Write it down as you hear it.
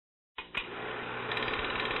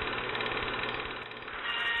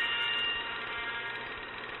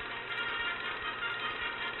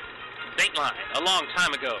Dateline, a long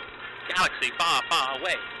time ago. Galaxy far, far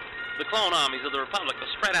away. The clone armies of the Republic are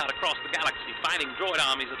spread out across the galaxy, fighting droid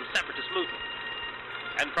armies of the Separatist movement.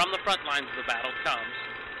 And from the front lines of the battle comes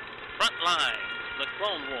Frontlines, the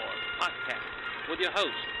Clone Wars podcast, with your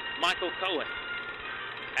host, Michael Cohen.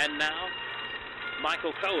 And now,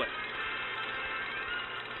 Michael Cohen.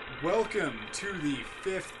 Welcome to the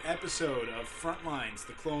 5th episode of Frontlines,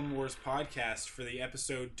 the Clone Wars podcast, for the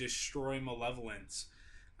episode Destroy Malevolence.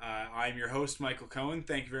 I'm your host, Michael Cohen.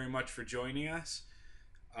 Thank you very much for joining us.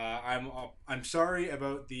 I'm sorry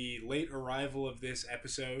about the late arrival of this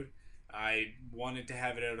episode. I wanted to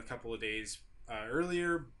have it out a couple of days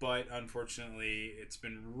earlier, but unfortunately it's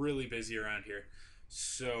been really busy around here,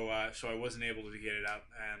 so I wasn't able to get it up.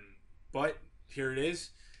 But here it is,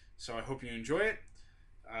 so I hope you enjoy it.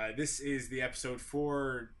 This is the episode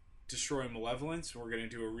for Destroy Malevolence. We're going to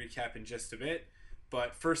do a recap in just a bit,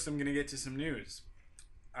 but first I'm going to get to some news.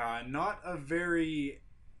 Not a very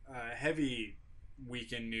heavy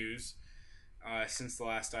weekend news since the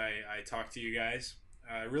last I talked to you guys.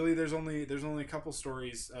 Really, there's only a couple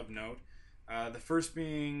stories of note. The first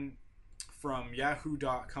being from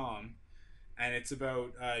Yahoo.com, and it's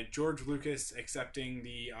about George Lucas accepting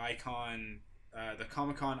the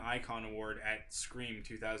Comic-Con Icon Award at Scream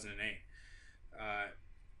 2008.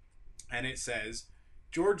 And it says,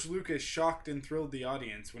 George Lucas shocked and thrilled the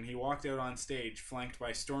audience when he walked out on stage flanked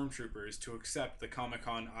by stormtroopers to accept the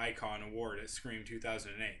Comic-Con Icon Award at Scream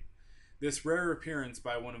 2008. This rare appearance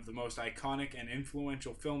by one of the most iconic and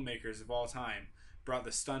influential filmmakers of all time brought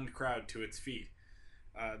the stunned crowd to its feet.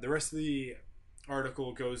 The rest of the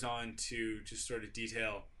article goes on to just sort of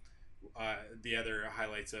detail the other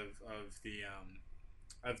highlights of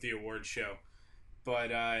the award show.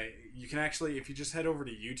 But you can actually, if you just head over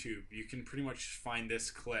to YouTube, you can pretty much find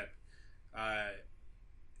this clip.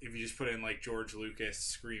 If you just put in like George Lucas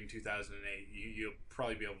Scream 2008, you'll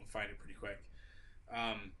probably be able to find it pretty quick.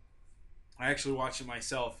 I actually watched it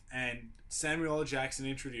myself, and Samuel L. Jackson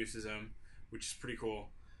introduces him, which is pretty cool.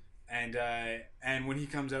 And when he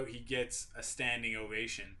comes out, he gets a standing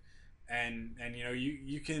ovation. And you know,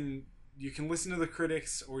 you can listen to the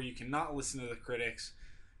critics or you can not listen to the critics.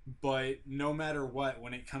 But no matter what,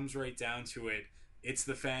 when it comes right down to it, it's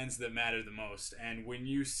the fans that matter the most. And when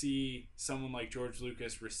you see someone like George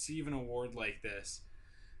Lucas receive an award like this,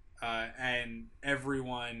 and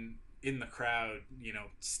everyone in the crowd, you know,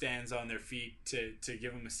 stands on their feet to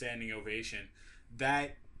give him a standing ovation,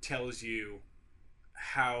 that tells you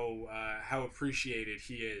how appreciated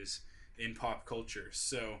he is in pop culture.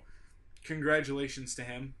 So, congratulations to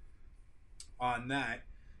him on that.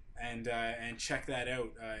 And check that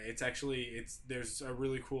out. There's a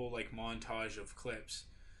really cool like montage of clips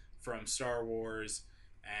from Star Wars,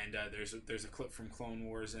 and there's a clip from Clone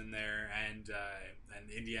Wars in there, and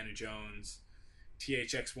Indiana Jones,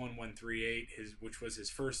 THX 1138, which was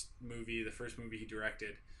his first movie, the first movie he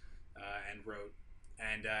directed and wrote,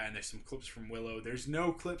 and there's some clips from Willow. There's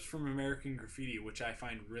no clips from American Graffiti, which I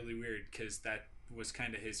find really weird because that was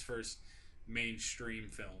kind of his first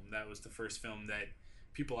mainstream film. That was the first film that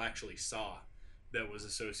people actually saw that was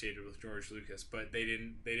associated with George Lucas, but they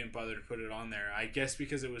didn't bother to put it on there. I guess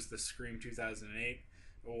because it was the Scream 2008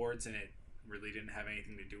 awards, and it really didn't have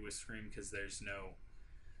anything to do with Scream because there's no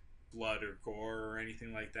blood or gore or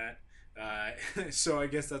anything like that. So I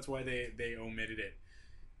guess that's why they omitted it.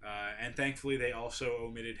 And thankfully they also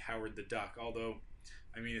omitted Howard the Duck, although,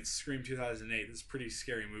 I mean, it's Scream 2008. This is a pretty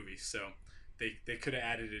scary movie, so they could have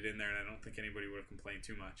added it in there, and I don't think anybody would have complained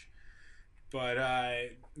too much. But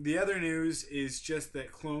the other news is just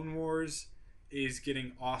that Clone Wars is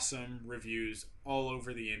getting awesome reviews all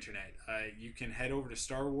over the internet. You can head over to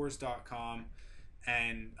StarWars.com,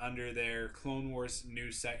 and under their Clone Wars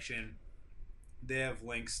news section, they have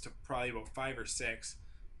links to probably about 5 or 6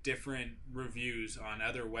 different reviews on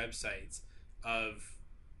other websites of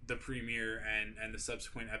the premiere and the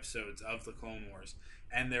subsequent episodes of the Clone Wars.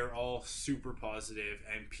 And they're all super positive,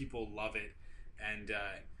 and people love it.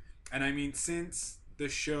 And I mean, since the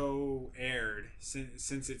show aired,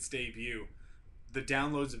 since its debut, the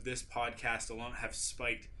downloads of this podcast alone have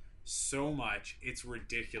spiked so much. It's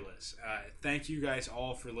ridiculous. Thank you guys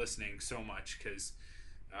all for listening so much, because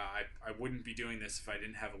I wouldn't be doing this if I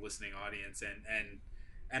didn't have a listening audience,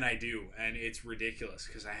 and I do, and it's ridiculous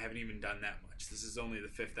because I haven't even done that much. This is only the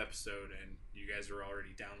 5th episode, and you guys are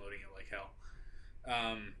already downloading it like hell.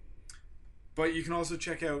 But you can also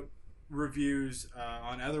check out reviews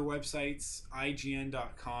on other websites.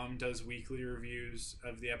 IGN.com does weekly reviews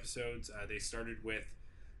of the episodes. They started with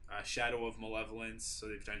Shadow of Malevolence, so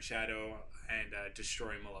they've done Shadow and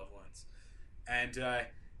Destroy Malevolence. And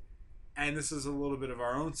and this is a little bit of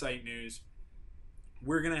our own site news.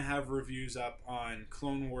 We're going to have reviews up on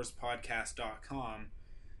CloneWarsPodcast.com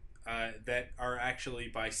that are actually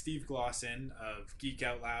by Steve Glosson of Geek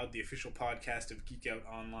Out Loud, the official podcast of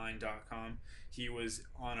GeekOutOnline.com. He was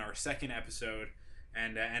on our second episode,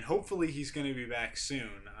 and hopefully he's going to be back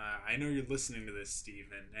soon. I know you're listening to this, Steve,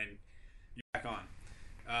 and you're back on.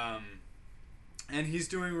 And he's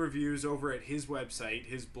doing reviews over at his website,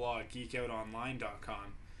 his blog,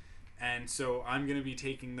 GeekOutOnline.com. And so I'm going to be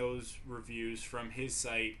taking those reviews from his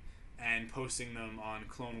site and posting them on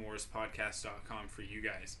CloneWarsPodcast.com for you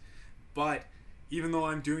guys. But even though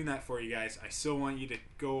I'm doing that for you guys, I still want you to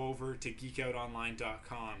go over to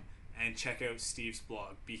GeekOutOnline.com and check out Steve's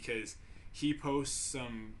blog, because he posts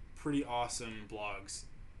some pretty awesome blogs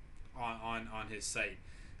on his site.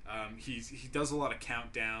 He does a lot of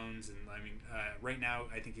countdowns, and right now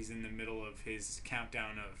I think he's in the middle of his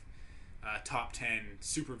countdown of top 10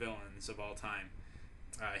 supervillains of all time.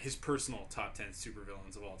 His personal top 10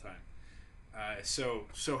 supervillains of all time. So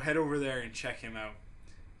head over there and check him out,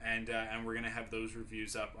 and we're gonna have those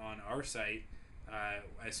reviews up on our site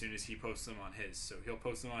as soon as he posts them on his. So he'll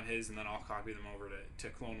post them on his, and then I'll copy them over to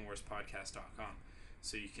CloneWarsPodcast.com,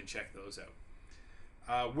 so you can check those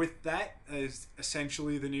out. With that is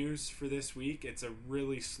essentially the news for this week. It's a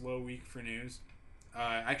really slow week for news.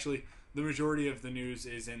 Actually, the majority of the news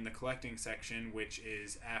is in the collecting section, which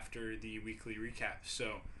is after the weekly recap.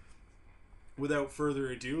 So, without further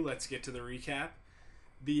ado, let's get to the recap.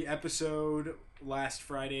 The episode last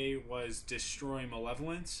Friday was Destroy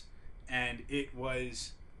Malevolence, and it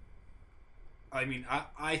was,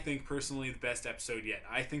 I think personally the best episode yet.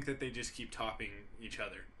 I think that they just keep topping each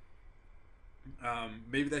other.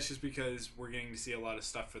 Maybe that's just because we're getting to see a lot of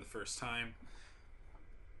stuff for the first time.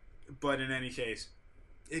 But in any case,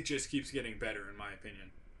 it just keeps getting better, in my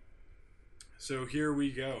opinion. So here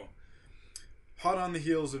we go. Hot on the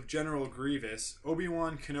heels of General Grievous,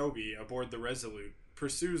 Obi-Wan Kenobi aboard the Resolute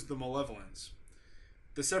pursues the Malevolence.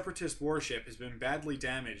 The Separatist warship has been badly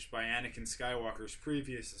damaged by Anakin Skywalker's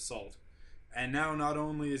previous assault, and now not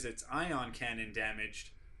only is its ion cannon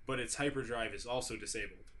damaged, but its hyperdrive is also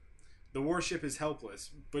disabled. The warship is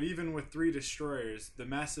helpless, but even with 3 destroyers, the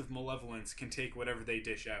massive Malevolence can take whatever they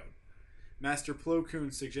dish out. Master Plo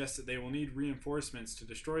Koon suggests that they will need reinforcements to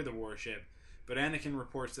destroy the warship, but Anakin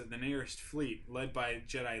reports that the nearest fleet, led by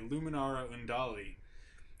Jedi Luminara Undali,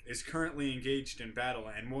 is currently engaged in battle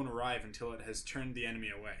and won't arrive until it has turned the enemy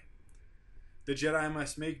away. The Jedi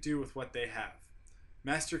must make do with what they have.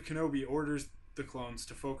 Master Kenobi orders the clones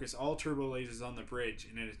to focus all turbo lasers on the bridge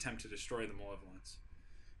in an attempt to destroy the Malevolence.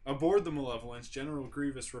 Aboard the Malevolence, General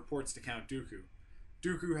Grievous reports to Count Dooku.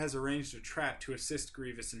 Dooku has arranged a trap to assist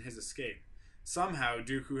Grievous in his escape. Somehow,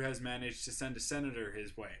 Dooku has managed to send a senator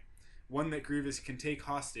his way, one that Grievous can take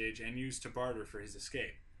hostage and use to barter for his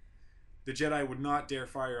escape. The Jedi would not dare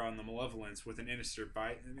fire on the Malevolence with an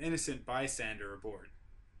innocent bystander aboard.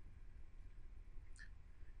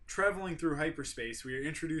 Traveling through hyperspace, we are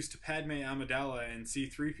introduced to Padme Amidala and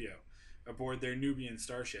C-3PO aboard their Nubian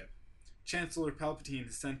starship. Chancellor Palpatine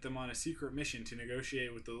has sent them on a secret mission to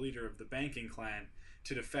negotiate with the leader of the banking clan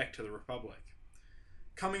to defect to the Republic.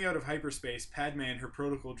 Coming out of hyperspace, Padme and her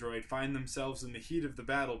protocol droid find themselves in the heat of the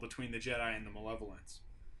battle between the Jedi and the Malevolence.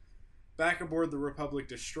 Back aboard the Republic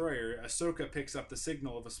destroyer, Ahsoka picks up the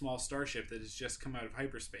signal of a small starship that has just come out of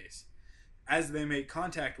hyperspace. As they make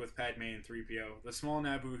contact with Padme and 3PO, the small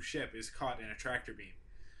Naboo ship is caught in a tractor beam.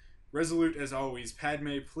 Resolute as always,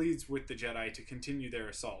 Padme pleads with the Jedi to continue their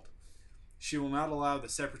assault. She will not allow the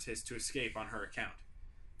Separatists to escape on her account.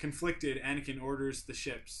 Conflicted, Anakin orders the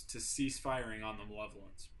ships to cease firing on the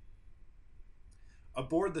Malevolence.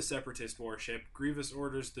 Aboard the Separatist warship, Grievous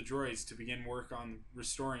orders the droids to begin work on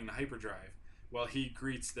restoring the hyperdrive, while he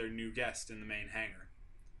greets their new guest in the main hangar.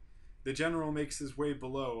 The General makes his way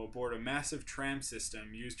below aboard a massive tram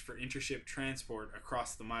system used for intership transport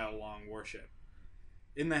across the mile-long warship.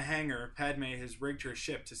 In the hangar, Padme has rigged her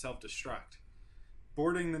ship to self-destruct.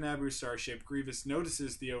 Boarding the Naboo starship, Grievous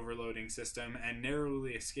notices the overloading system and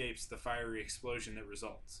narrowly escapes the fiery explosion that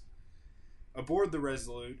results. Aboard the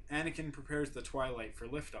Resolute, Anakin prepares the Twilight for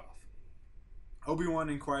liftoff. Obi-Wan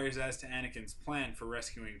inquires as to Anakin's plan for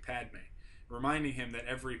rescuing Padme, reminding him that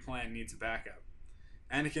every plan needs a backup.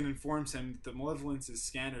 Anakin informs him that the Malevolence's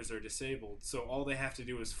scanners are disabled, so all they have to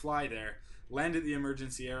do is fly there, land at the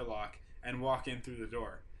emergency airlock, and walk in through the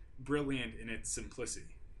door. Brilliant in its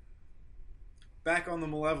simplicity. Back on the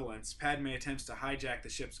Malevolence, Padme attempts to hijack the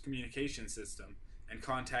ship's communication system and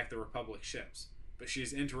contact the Republic ships, but she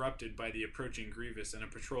is interrupted by the approaching Grievous and a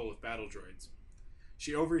patrol of battle droids.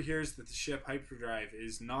 She overhears that the ship hyperdrive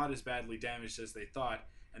is not as badly damaged as they thought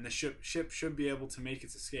and the ship should be able to make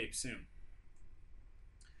its escape soon.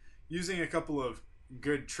 Using a couple of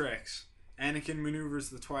good tricks, Anakin maneuvers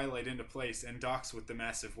the Twilight into place and docks with the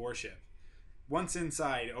massive warship. Once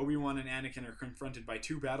inside, Obi-Wan and Anakin are confronted by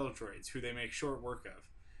 2 battle droids who they make short work of.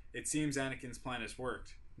 It seems Anakin's plan has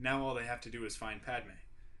worked. Now all they have to do is find Padme.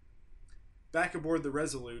 Back aboard the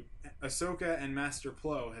Resolute, Ahsoka and Master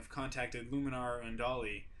Plo have contacted Luminara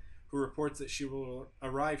Undali, who reports that she will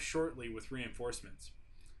arrive shortly with reinforcements.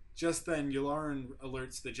 Just then, Yularen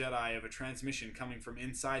alerts the Jedi of a transmission coming from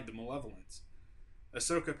inside the Malevolence.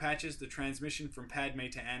 Ahsoka patches the transmission from Padme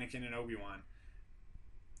to Anakin and Obi-Wan.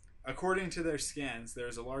 According to their scans, there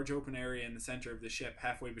is a large open area in the center of the ship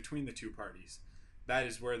halfway between the 2 parties. That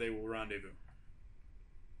is where they will rendezvous.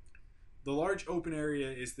 The large open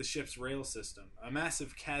area is the ship's rail system. A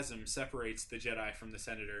massive chasm separates the Jedi from the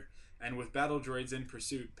Senator, and with battle droids in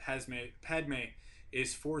pursuit, Padme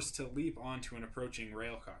is forced to leap onto an approaching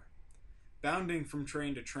railcar. Bounding from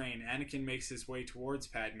train to train, Anakin makes his way towards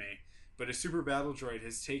Padme, but a super battle droid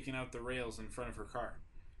has taken out the rails in front of her car.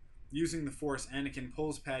 Using the Force, Anakin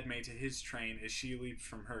pulls Padme to his train as she leaps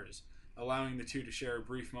from hers, allowing the 2 to share a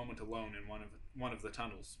brief moment alone in one of the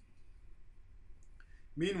tunnels.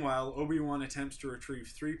 Meanwhile, Obi-Wan attempts to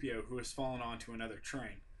retrieve 3PO, who has fallen onto another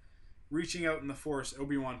train. Reaching out in the Force,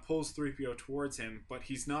 Obi-Wan pulls 3PO towards him, but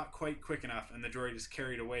he's not quite quick enough and the droid is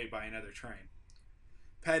carried away by another train.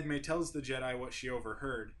 Padme tells the Jedi what she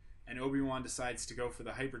overheard, and Obi-Wan decides to go for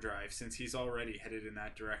the hyperdrive since he's already headed in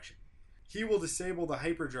that direction. He will disable the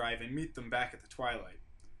hyperdrive and meet them back at the Twilight.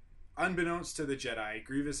 Unbeknownst to the Jedi,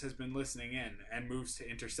 Grievous has been listening in and moves to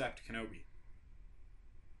intercept Kenobi.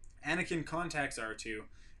 Anakin contacts R2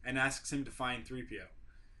 and asks him to find 3PO.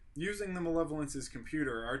 Using the Malevolence's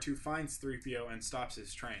computer, R2 finds 3PO and stops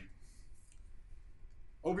his train.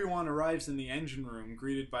 Obi-Wan arrives in the engine room,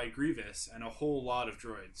 greeted by Grievous and a whole lot of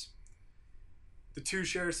droids. The 2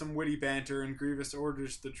 share some witty banter, and Grievous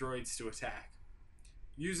orders the droids to attack.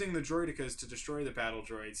 Using the droidicas to destroy the battle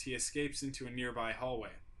droids, he escapes into a nearby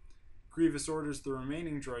hallway. Grievous orders the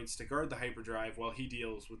remaining droids to guard the hyperdrive while he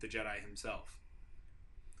deals with the Jedi himself.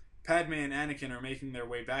 Padme and Anakin are making their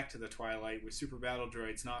way back to the Twilight with super battle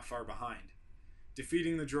droids not far behind.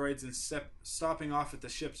 Defeating the droids and stopping off at the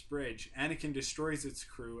ship's bridge, Anakin destroys its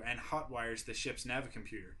crew and hotwires the ship's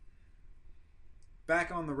navicomputer.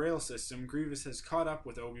 Back on the rail system, Grievous has caught up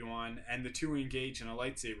with Obi-Wan and the 2 engage in a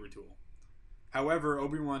lightsaber duel. However,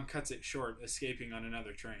 Obi-Wan cuts it short, escaping on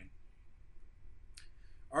another train.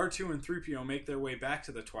 R2 and 3PO make their way back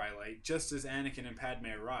to the Twilight just as Anakin and Padme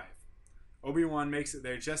arrive. Obi-Wan makes it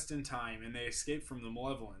there just in time, and they escape from the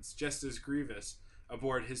Malevolence, just as Grievous,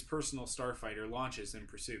 aboard his personal starfighter, launches in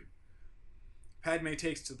pursuit. Padme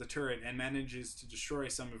takes to the turret and manages to destroy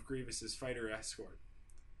some of Grievous's fighter escort.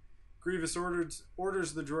 Grievous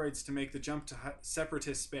orders the droids to make the jump to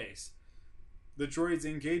Separatist space. The droids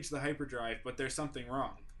engage the hyperdrive, but there's something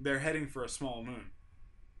wrong. They're heading for a small moon.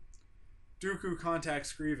 Dooku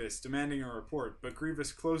contacts Grievous, demanding a report, but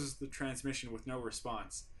Grievous closes the transmission with no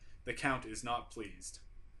response. The Count is not pleased.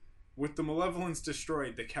 With the Malevolence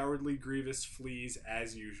destroyed, the cowardly Grievous flees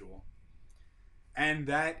as usual. And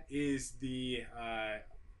that is the, I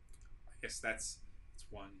guess that's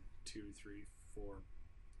 1, 2, 3, 4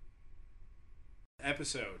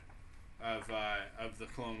 episode of the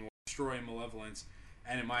Clone Wars, Destroy Malevolence,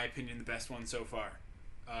 and in my opinion, the best one so far.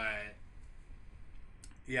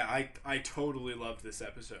 Yeah, I totally loved this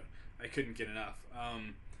episode. I couldn't get enough.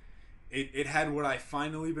 It had what I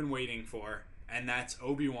finally been waiting for, and that's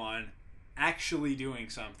Obi-Wan actually doing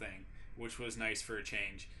something, which was nice for a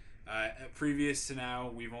change. Previous to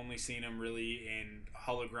now, we've only seen him really in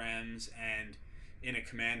holograms and in a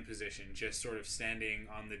command position, just sort of standing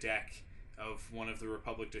on the deck of one of the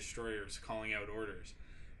Republic destroyers calling out orders.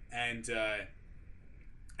 And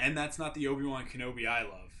that's not the Obi-Wan Kenobi I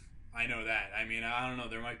love. I know that. I mean, I don't know,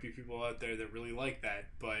 there might be people out there that really like that,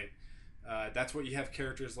 but that's what you have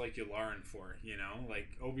characters like Yularen for, you know? Like,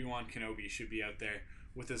 Obi-Wan Kenobi should be out there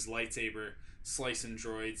with his lightsaber slicing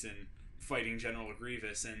droids and fighting General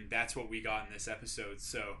Grievous, and that's what we got in this episode.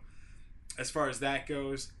 So, as far as that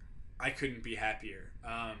goes, I couldn't be happier.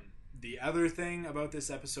 The other thing about this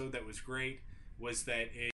episode that was great was that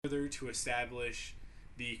it further to establish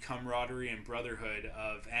the camaraderie and brotherhood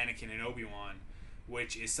of Anakin and Obi-Wan,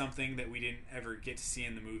 which is something that we didn't ever get to see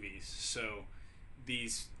in the movies. So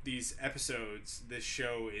these episodes, this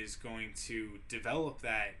show is going to develop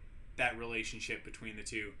that relationship between the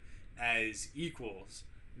two as equals,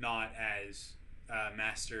 not as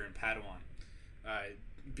master and Padawan.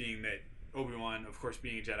 Being that Obi-Wan, of course,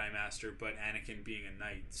 being a Jedi Master, but Anakin being a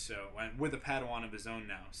Knight, so, and with a Padawan of his own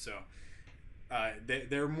now. So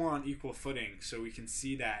they're more on equal footing, so we can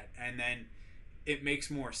see that, and then it makes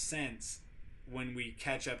more sense when we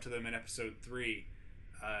catch up to them in episode 3,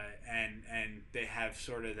 and they have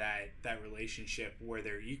sort of that relationship where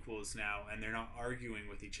they're equals now, and they're not arguing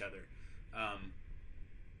with each other.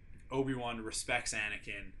 Obi-Wan respects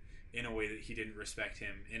Anakin in a way that he didn't respect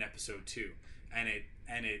him in episode 2, and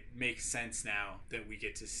it makes sense now that we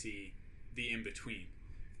get to see the in-between,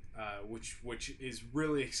 which is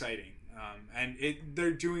really exciting, and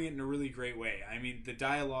they're doing it in a really great way. I mean, the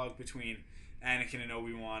dialogue between Anakin and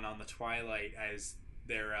Obi-Wan on the Twilight as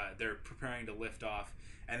they're preparing to lift off,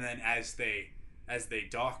 and then as they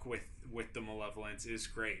dock with the Malevolence is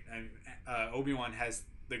great. And Obi-Wan has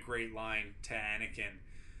the great line to Anakin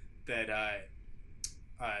that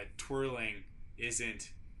twirling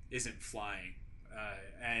isn't flying,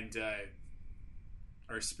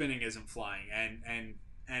 or spinning isn't flying, and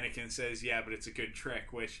Anakin says, yeah, but it's a good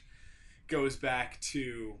trick, which goes back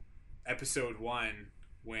to episode 1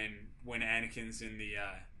 when Anakin's in the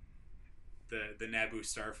Naboo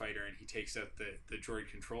starfighter and he takes out the droid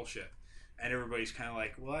control ship, and everybody's kind of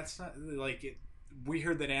like, well, that's not like it. We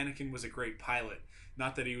heard that Anakin was a great pilot,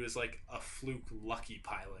 not that he was like a fluke lucky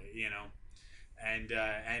pilot, you know.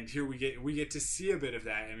 And here we get to see a bit of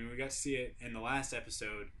that. I mean, we got to see it in the last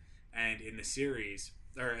episode and in the series,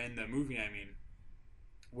 or in the movie, I mean,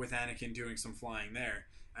 with Anakin doing some flying there.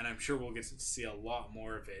 And I'm sure we'll get to see a lot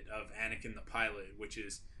more of it, of Anakin the pilot, which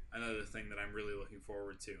is another thing that I'm really looking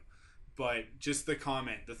forward to. But just the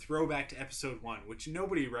comment, the throwback to episode 1, which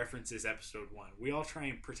nobody references episode 1. We all try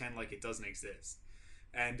and pretend like it doesn't exist.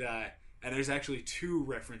 And there's actually 2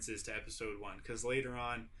 references to episode 1, because later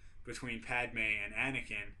on, between Padme and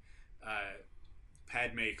Anakin,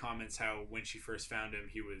 Padme comments how when she first found him,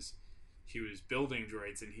 he was building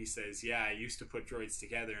droids, and he says, yeah, I used to put droids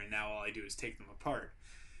together, and now all I do is take them apart.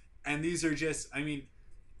 And these are just, I mean,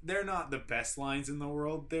 they're not the best lines in the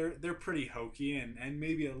world. They're pretty hokey and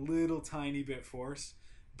maybe a little tiny bit forced,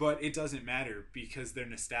 but it doesn't matter because they're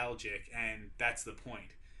nostalgic, and that's the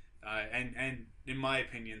point. And in my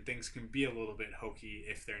opinion, things can be a little bit hokey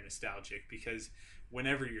if they're nostalgic, because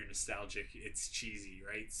whenever you're nostalgic, it's cheesy,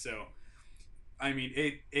 right? So, I mean,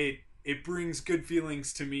 it brings good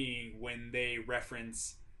feelings to me when they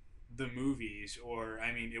reference the movies, or,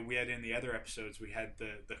 I mean, we had in the other episodes, we had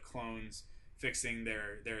the clones fixing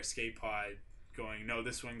their escape pod, going, no,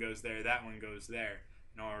 this one goes there, that one goes there.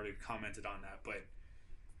 And I already commented on that, but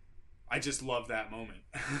I just love that moment.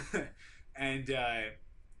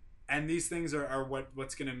 And these things are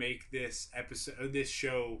what's going to make this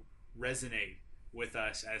show resonate with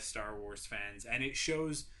us as Star Wars fans, and it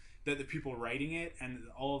shows that the people writing it and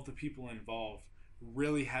all of the people involved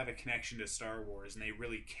really have a connection to Star Wars, and they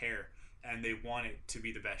really care, and they want it to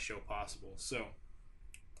be the best show possible. So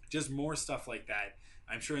just more stuff like that.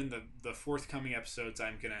 I'm sure in the forthcoming episodes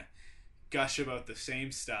I'm gonna gush about the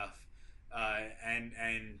same stuff, and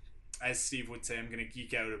as Steve would say, I'm gonna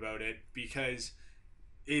geek out about it, because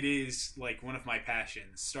it is like one of my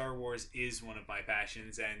passions. Star Wars is one of my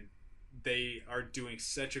passions, and they are doing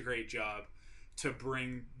such a great job to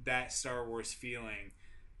bring that Star Wars feeling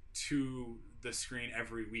to the screen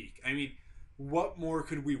every week. I mean, what more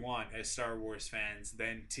could we want as Star Wars fans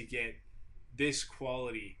than to get this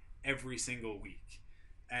quality every single week?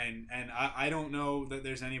 And I don't know that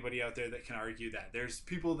there's anybody out there that can argue that. There's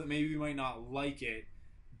people that maybe might not like it,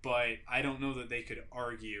 but I don't know that they could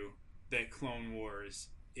argue that Clone Wars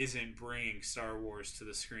isn't bringing Star Wars to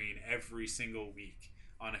the screen every single week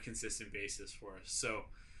on a consistent basis for us. So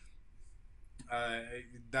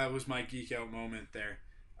that was my geek out moment there.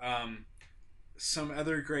 Some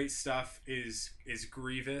other great stuff is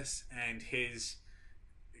Grievous and his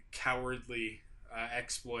cowardly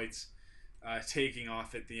exploits, taking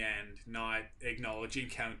off at the end, not acknowledging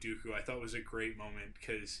Count Dooku. I thought was a great moment,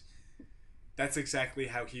 because that's exactly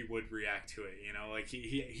how he would react to it. You know, like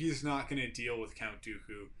he's not going to deal with Count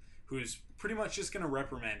Dooku, who's pretty much just going to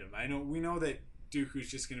reprimand him. We know that Dooku's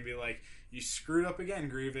just going to be like, you screwed up again,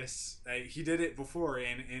 Grievous. He did it before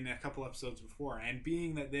in a couple episodes before, and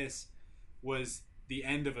being that this was the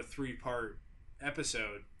end of a 3-part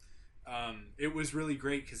episode, it was really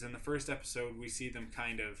great, because in the first episode we see them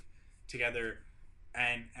kind of together,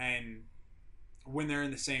 and when they're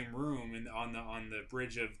in the same room and on the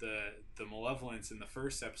bridge of the Malevolence in the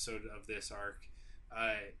first episode of this arc,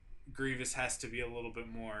 Grievous has to be a little bit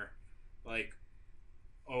more like,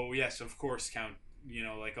 oh yes, of course, Count,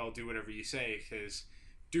 like, I'll do whatever you say, because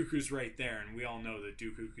Dooku's right there, and we all know that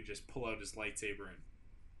Dooku could just pull out his lightsaber and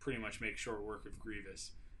pretty much make short work of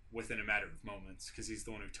Grievous within a matter of moments, because he's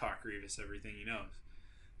the one who taught Grievous everything he knows.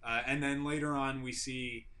 And then later on we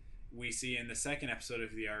see we see in the second episode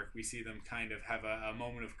of the arc, we see them kind of have a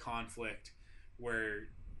moment of conflict where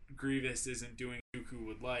Grievous isn't doing what Dooku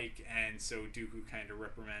would like, and so Dooku kind of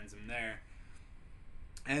reprimands him there.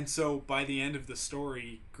 And so by the end of the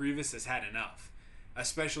story, Grievous has had enough,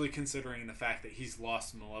 especially considering the fact that he's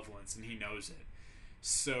lost malevolence and he knows it.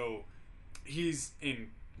 So he's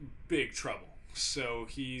in big trouble. So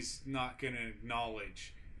he's not going to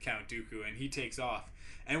acknowledge Count Dooku, and he takes off.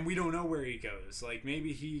 And we don't know where he goes. Like,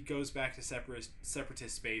 maybe he goes back to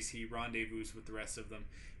separatist space, he rendezvous with the rest of them.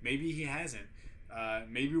 Maybe he hasn't.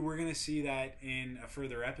 Maybe we're going to see that in a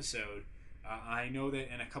further episode. I know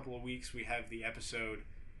that in a couple of weeks we have the episode,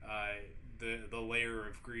 the Lair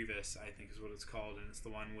of Grievous, I think is what it's called, and it's the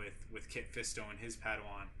one with Kit Fisto and his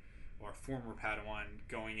Padawan, or former Padawan,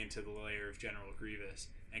 going into the lair of General Grievous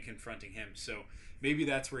and confronting him. So maybe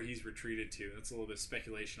that's where he's retreated to. That's a little bit of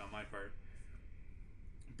speculation on my part.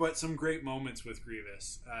 But some great moments with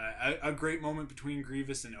Grievous. A great moment between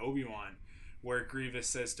Grievous and Obi-Wan, where Grievous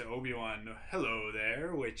says to Obi-Wan, "Hello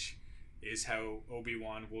there," which is how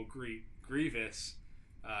Obi-Wan will greet Grievous,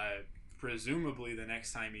 presumably the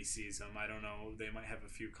next time he sees him. I don't know. They might have a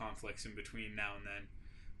few conflicts in between now and then.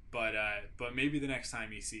 But maybe the next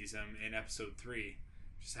time he sees him in episode 3,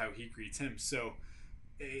 just how he greets him. So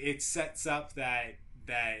it sets up that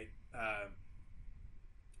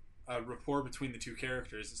a rapport between the two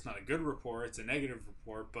characters. It's not a good rapport, it's a negative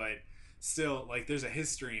rapport, but still, like, there's a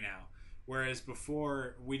history now. Whereas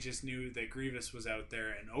before, we just knew that Grievous was out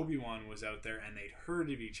there and Obi-Wan was out there, and they'd heard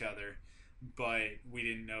of each other, but we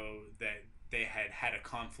didn't know that they had had a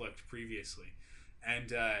conflict previously.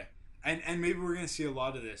 And maybe we're going to see a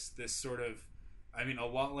lot of this sort of, I mean, a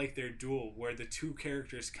lot like their duel, where the two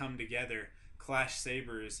characters come together, clash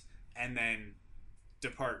sabers, and then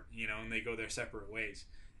depart, and they go their separate ways.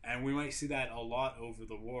 And we might see that a lot over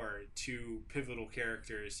the war, two pivotal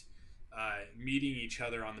characters meeting each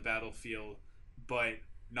other on the battlefield, but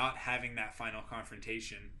not having that final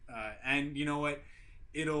confrontation. And you know what?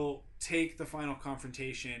 It'll take the final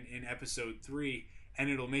confrontation in episode 3 and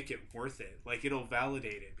it'll make it worth it. Like, it'll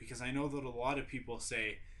validate it. Because I know that a lot of people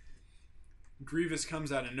say Grievous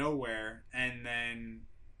comes out of nowhere and then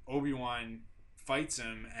Obi-Wan fights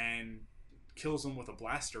him and kills him with a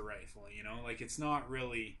blaster rifle, Like, it's not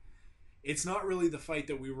really the fight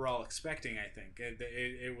that we were all expecting, I think.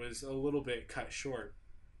 It was a little bit cut short.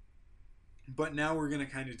 But now we're going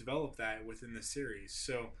to kind of develop that within the series.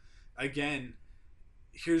 So, again,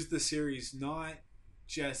 here's the series not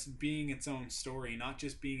just being its own story, not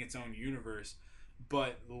just being its own universe,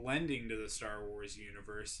 but lending to the Star Wars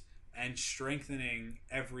universe and strengthening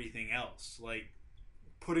everything else. Like,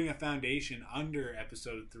 putting a foundation under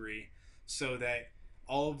episode 3 so that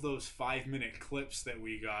all of those 5-minute clips that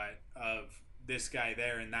we got of this guy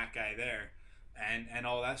there and that guy there and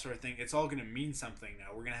all that sort of thing, it's all going to mean something now.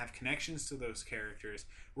 We're going to have connections to those characters.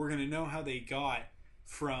 We're going to know how they got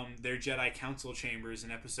from their Jedi Council chambers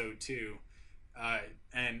in episode 2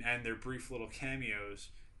 and their brief little cameos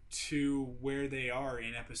to where they are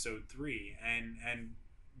in episode 3. And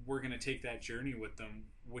we're going to take that journey with them,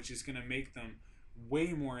 which is going to make them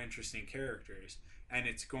way more interesting characters. And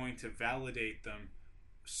it's going to validate them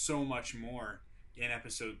so much more in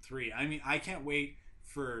episode 3. I mean, I can't wait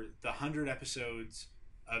for the 100 episodes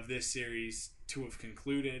of this series to have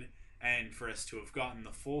concluded and for us to have gotten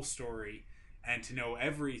the full story and to know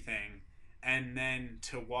everything, and then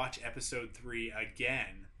to watch episode 3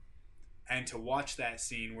 again and to watch that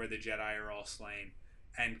scene where the Jedi are all slain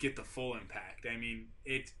and get the full impact. I mean,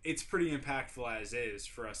 it's pretty impactful as is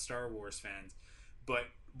for us Star Wars fans, but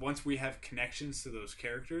once we have connections to those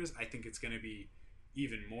characters, I think it's going to be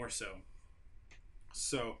even more so.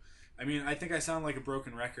 So, I mean, I think I sound like a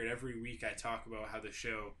broken record. Every week I talk about how the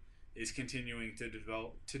show is continuing to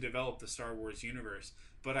develop the Star Wars universe,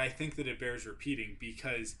 but I think that it bears repeating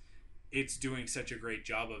because it's doing such a great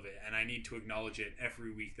job of it, and I need to acknowledge it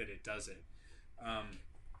every week that it does it. I'm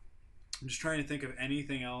just trying to think of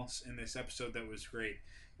anything else in this episode that was great.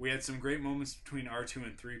 We had some great moments between R2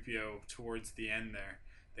 and 3PO towards the end there.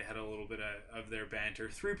 They had a little bit of their banter.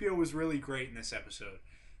 3PO was really great in this episode.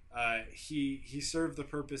 He served the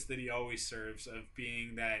purpose that he always serves, of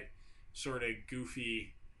being that sort of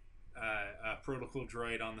goofy protocol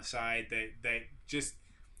droid on the side that just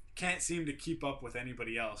can't seem to keep up with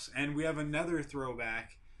anybody else. And we have another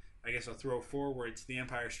throwback, I guess I'll throw forward, to The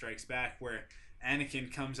Empire Strikes Back, where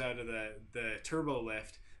Anakin comes out of the turbo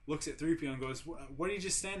lift, looks at 3PO and goes, "What are you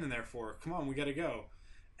just standing there for? Come on, we gotta go."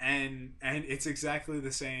 And it's exactly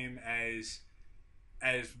the same as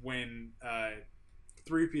when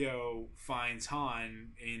 3PO finds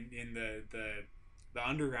Han in the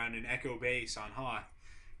underground in Echo Base on Hoth,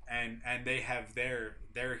 and they have their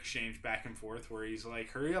exchange back and forth where he's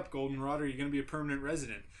like, "Hurry up, Goldenrod, or you're gonna be a permanent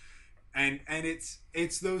resident." And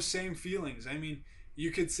it's those same feelings. I mean,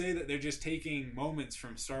 you could say that they're just taking moments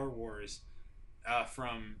from Star Wars,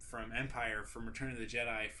 from Empire, from Return of the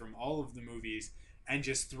Jedi, from all of the movies, and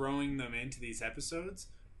just throwing them into these episodes.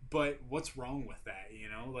 But what's wrong with that? You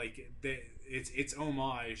know, like it's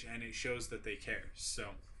homage, and it shows that they care.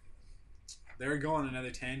 So they're going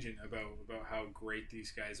another tangent about how great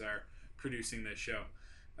these guys are producing this show.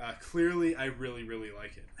 Clearly, I really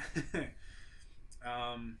like it.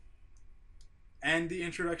 And the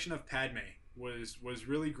introduction of Padme was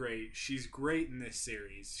really great. She's great in this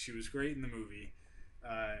series. She was great in the movie,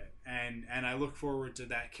 and I look forward to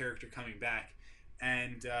that character coming back.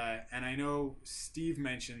 And I know Steve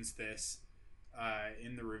mentions this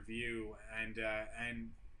in the review, and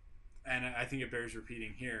I think it bears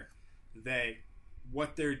repeating here that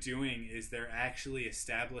what they're doing is they're actually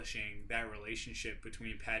establishing that relationship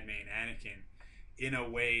between Padme and Anakin in a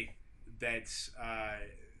way that's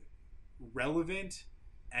relevant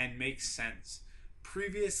and makes sense.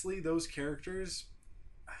 Previously, those characters,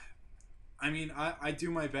 I mean, I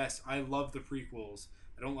do my best. I love the prequels.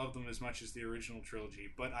 I don't love them as much as the original trilogy,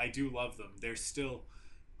 but I do love them. They're still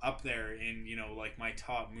up there in, you know, like my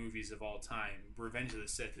top movies of all time. Revenge of the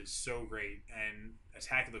Sith is so great, and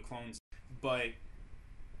Attack of the Clones. But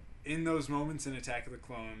in those moments in Attack of the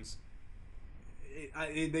Clones,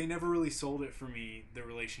 they never really sold it for me, the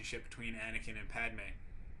relationship between Anakin and Padme.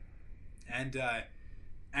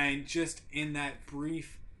 And just in that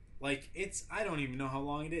brief, like, I don't even know how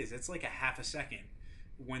long it is. It's like a half a second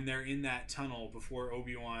when they're in that tunnel before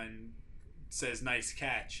Obi-Wan says nice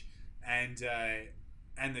catch, and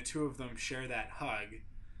the two of them share that hug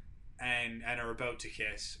and are about to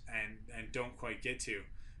kiss and don't quite get to.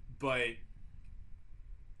 But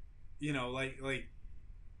you know, like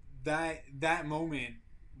that moment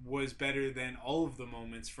was better than all of the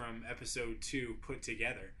moments from episode 2 put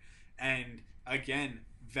together, and again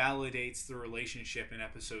validates the relationship in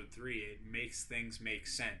episode 3. It makes things make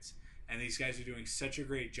sense, and these guys are doing such a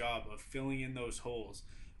great job of filling in those holes,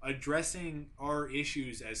 addressing our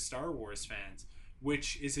issues as Star Wars fans,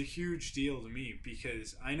 which is a huge deal to me,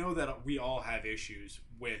 because I know that we all have issues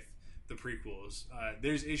with the prequels.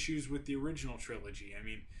 There's issues with the original trilogy. I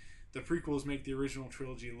mean, the prequels make the original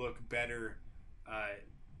trilogy look better,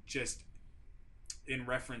 just in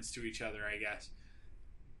reference to each other, I guess.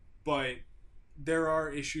 But there are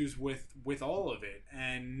issues with all of it,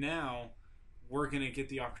 and now we're gonna get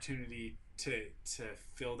the opportunity to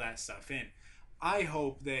fill that stuff in. I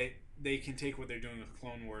hope that they can take what they're doing with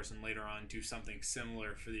Clone Wars and later on do something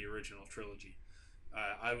similar for the original trilogy.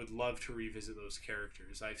 I would love to revisit those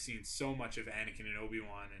characters. I've seen so much of Anakin and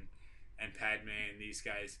Obi-Wan and Padme and these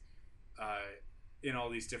guys in all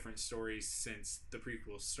these different stories since the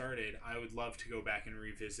prequels started. I would love to go back and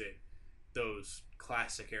revisit those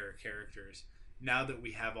classic era characters now that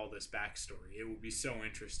we have all this backstory. It would be so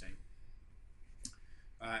interesting.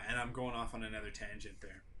 And I'm going off on another tangent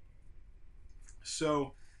there.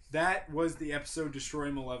 So that was the episode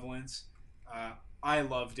Destroy Malevolence. I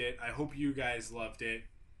loved it. I hope you guys loved it.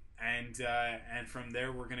 And from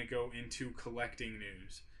there, we're going to go into collecting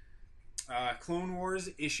news. Clone Wars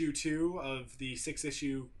issue 2 of the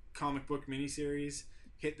 6-issue comic book miniseries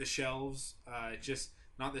hit the shelves. Just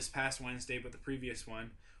not this past Wednesday, but the previous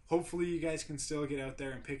one. Hopefully, you guys can still get out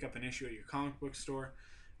there and pick up an issue at your comic book store.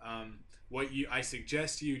 What I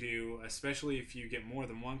suggest you do, especially if you get more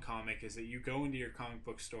than one comic, is that you go into your comic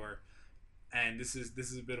book store, and this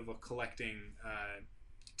is a bit of a collecting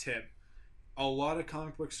tip. A lot of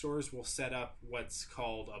comic book stores will set up what's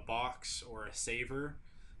called a box or a saver,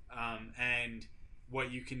 and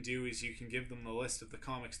what you can do is you can give them the list of the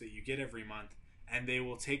comics that you get every month, and they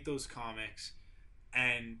will take those comics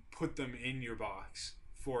and put them in your box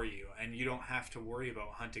for you, and you don't have to worry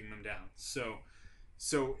about hunting them down. So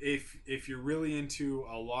if you're really into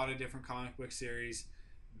a lot of different comic book series,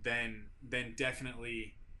 then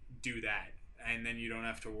definitely do that, and then you don't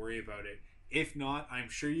have to worry about it. If not, I'm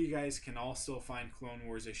sure you guys can all still find Clone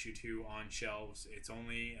Wars issue 2 on shelves. It's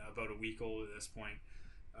only about a week old at this point.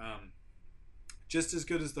 Just as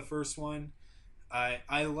good as the first one.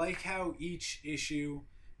 I like how each issue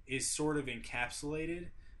is sort of encapsulated.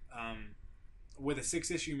 With a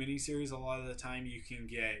 6-issue miniseries, a lot of the time you can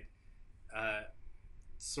get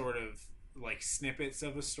sort of like snippets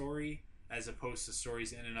of a story as opposed to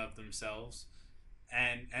stories in and of themselves.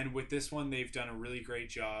 And with this one, they've done a really great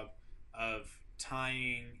job of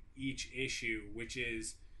tying each issue, which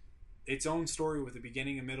is its own story with a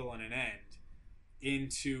beginning, a middle, and an end,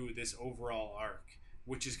 into this overall arc.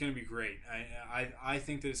 which is going to be great. I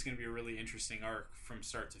think that it's going to be a really interesting arc from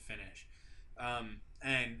start to finish,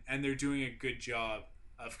 and they're doing a good job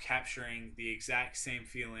of capturing the exact same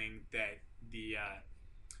feeling that the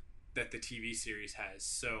TV series has.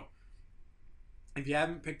 So if you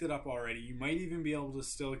haven't picked it up already, you might even be able to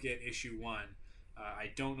still get issue 1.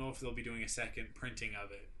 I don't know if they'll be doing a second printing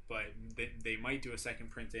of it, but they might do a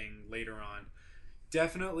second printing later on.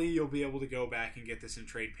 Definitely you'll be able to go back and get this in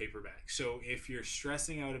trade paperback. So if you're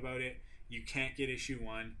stressing out about it, you can't get issue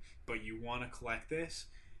 1, but you want to collect this,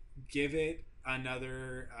 give it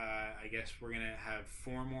another, I guess we're going to have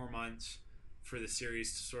 4 more months for the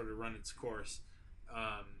series to sort of run its course,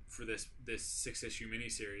 for this 6-issue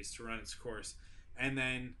miniseries to run its course. And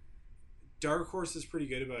then Dark Horse is pretty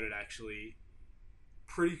good about it, actually.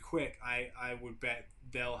 Pretty quick, I would bet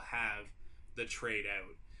they'll have the trade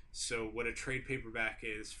out. So what a trade paperback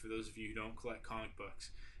is, for those of you who don't collect comic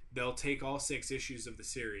books, they'll take all 6 issues of the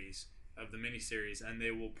series, of the miniseries, and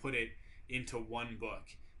they will put it into one book.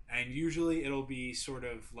 And usually it'll be sort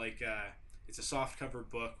of like it's a soft cover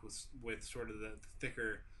book with sort of the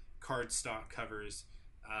thicker cardstock covers,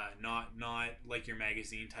 not like your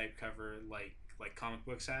magazine type cover like comic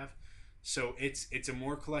books have. So it's a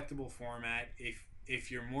more collectible format.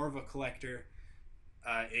 If you're more of a collector,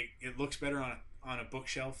 it looks better on a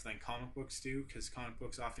bookshelf than comic books do, because comic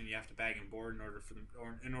books often you have to bag and board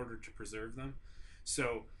in order to preserve them.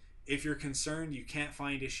 So if you're concerned you can't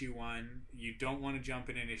find issue 1, you don't want to jump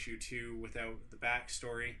in issue 2 without the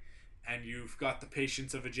backstory, and you've got the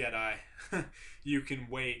patience of a Jedi, you can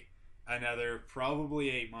wait another probably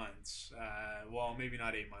 8 months. Well, maybe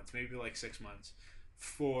not 8 months, maybe like 6 months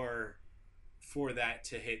for that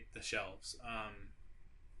to hit the shelves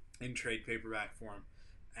in trade paperback form.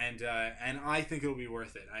 And I think it'll be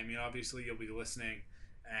worth it. I mean, obviously you'll be listening,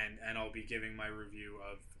 and I'll be giving my review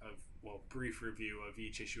brief review of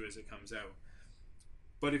each issue as it comes out.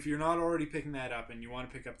 But if you're not already picking that up and you want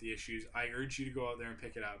to pick up the issues, I urge you to go out there and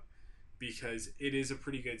pick it up, because it is a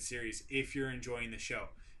pretty good series if you're enjoying the show.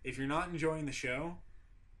 If you're not enjoying the show,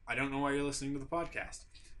 I don't know why you're listening to the podcast.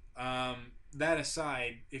 That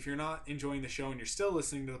aside, if you're not enjoying the show and you're still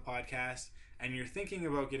listening to the podcast and you're thinking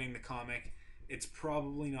about getting the comic, it's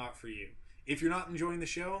probably not for you. If you're not enjoying the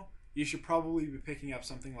show, you should probably be picking up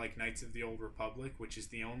something like Knights of the Old Republic, which is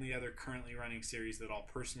the only other currently running series that I'll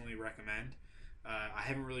personally recommend. I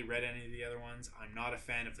haven't really read any of the other ones. I'm not a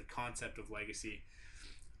fan of the concept of Legacy.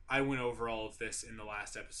 I went over all of this in the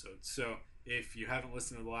last episode. So if you haven't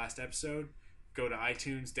listened to the last episode, go to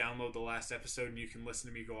iTunes, download the last episode, and you can listen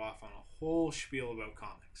to me go off on a whole spiel about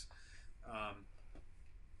comics.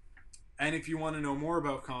 And if you want to know more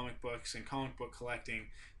about comic books and comic book collecting,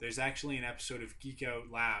 there's actually an episode of Geek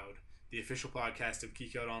Out Loud, the official podcast of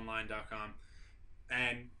geekoutonline.com.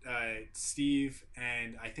 And Steve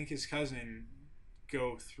and I think his cousin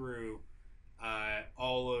go through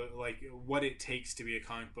all of like what it takes to be a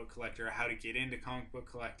comic book collector, how to get into comic book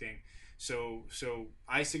collecting. So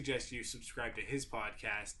I suggest you subscribe to his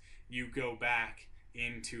podcast. You go back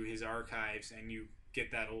into his archives and you get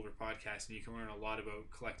that older podcast, and you can learn a lot about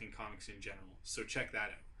collecting comics in general. So check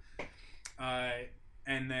that out.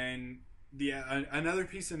 And then another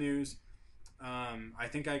piece of news. I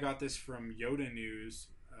think I got this from Yoda News.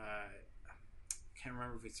 Can't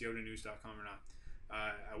remember if it's yodanews.com or not.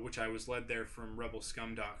 Which I was led there from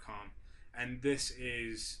rebelscum.com. And this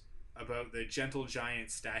is about the Gentle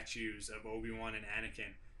Giant statues of Obi-Wan and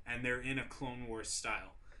Anakin, and they're in a Clone Wars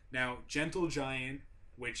style. Now, Gentle Giant,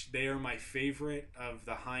 which they are my favorite of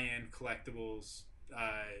the high-end collectibles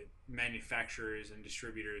manufacturers and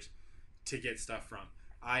distributors to get stuff from.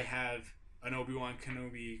 I have an Obi-Wan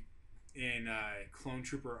Kenobi in Clone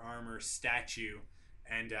Trooper armor statue,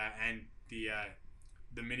 and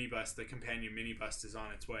the mini bust, the companion mini bust, is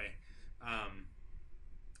on its way.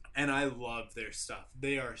 And I love their stuff.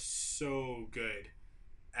 They are so good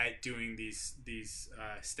at doing these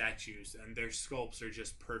statues, and their sculpts are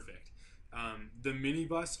just perfect. The mini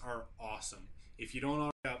busts are awesome. If you don't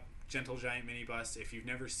know about Gentle Giant mini busts, if you've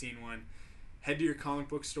never seen one, head to your comic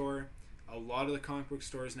book store. A lot of the comic book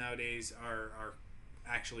stores nowadays are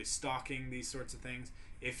actually stocking these sorts of things.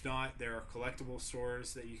 If not, there are collectible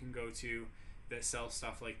stores that you can go to that sell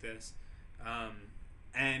stuff like this.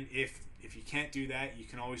 And if you can't do that, you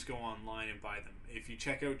can always go online and buy them. If you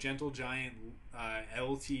check out Gentle Giant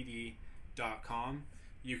LTD.com,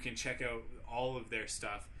 you can check out all of their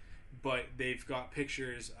stuff. But they've got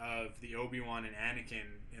pictures of the Obi-Wan and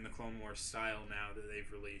Anakin in the Clone Wars style now that they've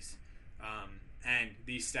released. And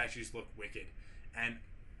these statues look wicked. And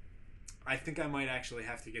I think I might actually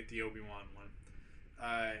have to get the Obi-Wan one.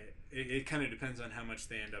 uh, it kind of depends on how much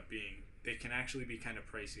they end up being. They can actually be kind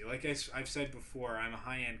of pricey. Like I've said before, I'm a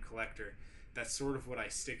high-end collector. That's sort of what I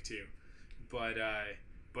stick to.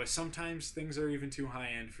 But sometimes things are even too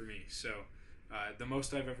high-end for me. So the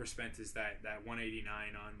most I've ever spent is that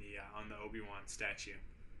 189 on the Obi-Wan statue,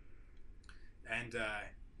 and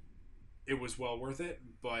it was well worth it.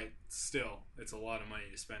 But still, it's a lot of money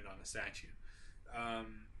to spend on a statue.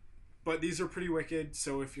 But these are pretty wicked,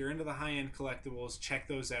 so if you're into the high-end collectibles, check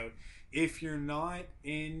those out. If you're not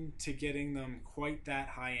into getting them quite that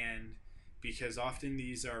high-end, because often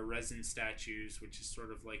these are resin statues, which is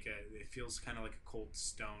sort of like it feels kind of like a cold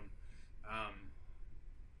stone,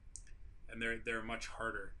 and they're much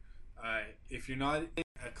harder. If you're not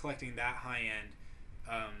collecting that high-end,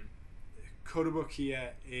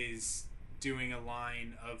 Kotobukiya is doing a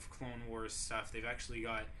line of Clone Wars stuff. They've actually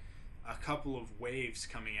got a couple of waves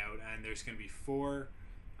coming out, and there's going to be 4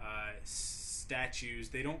 statues.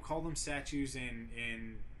 They don't call them statues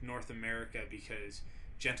in North America because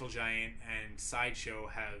Gentle Giant and Sideshow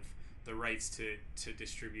have the rights to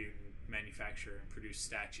distribute and manufacture and produce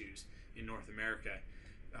statues in North America,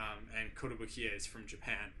 and Kotobukiya is from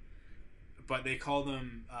Japan. But they call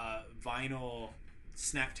them vinyl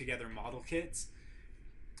snap together model kits.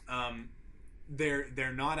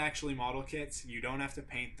 They're not actually model kits. You don't have to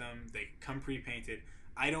paint them. They come pre-painted.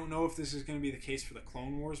 I don't know if this is going to be the case for the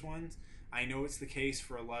Clone Wars ones. I know it's the case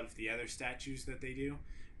for a lot of the other statues that they do,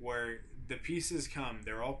 where the pieces come,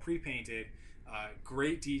 they're all pre-painted,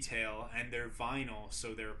 great detail, and they're vinyl,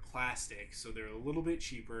 so they're plastic, so they're a little bit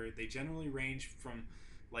cheaper. They generally range from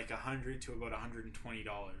like $100 to about $120,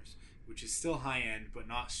 which is still high-end, but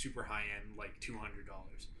not super high-end, like $200.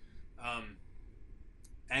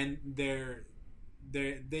 And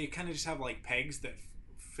they kind of just have like pegs that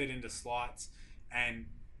fit into slots, and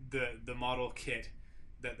the model kit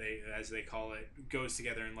that they, as they call it, goes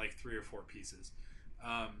together in like 3 or 4 pieces.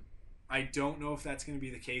 I don't know if that's going to be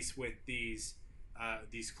the case with these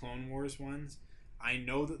Clone Wars ones. I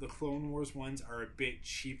know that the Clone Wars ones are a bit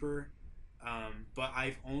cheaper, but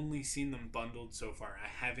I've only seen them bundled so far.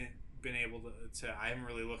 I haven't been able to I haven't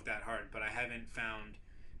really looked that hard, but I haven't found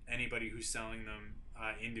anybody who's selling them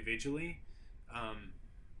individually.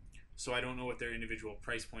 So I don't know what their individual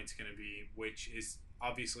price point's going to be, which is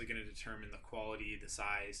obviously going to determine the quality, the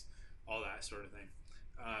size, all that sort of thing.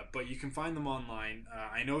 But you can find them online.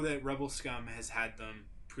 I know that Rebel Scum has had them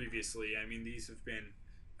previously. I mean, these have been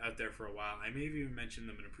out there for a while. I may have even mentioned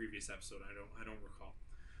them in a previous episode. I don't recall.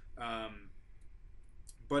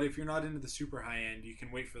 But if you're not into the super high end, you can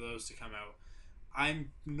wait for those to come out.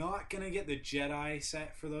 I'm not gonna get the Jedi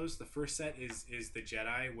set for those. The first set is the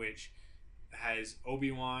Jedi, which has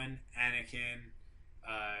Obi-Wan, Anakin,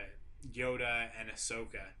 Yoda, and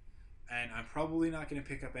Ahsoka. And I'm probably not going to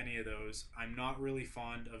pick up any of those. I'm not really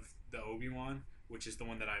fond of the Obi-Wan, which is the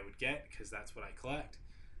one that I would get because that's what I collect.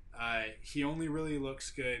 He only really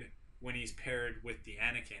looks good when he's paired with the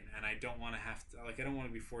Anakin, and I don't want to I don't want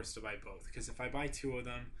to be forced to buy both, because if I buy 2 of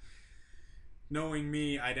them, knowing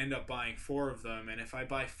me, I'd end up buying 4 of them, and if I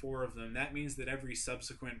buy 4 of them, that means that every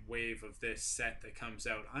subsequent wave of this set that comes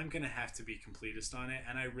out, I'm going to have to be completist on it,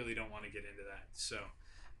 and I really don't want to get into that. So,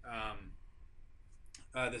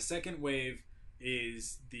 the second wave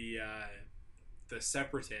is the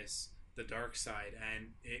Separatists, the dark side,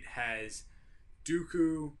 and it has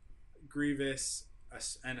Dooku, Grievous,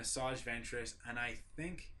 and Asajj Ventress, and I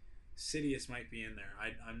think Sidious might be in there.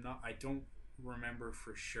 I don't remember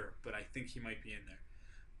for sure, but I think he might be in there.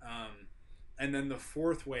 And then the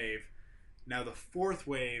fourth wave. Now the fourth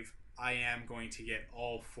wave, I am going to get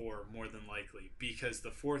all 4 more than likely, because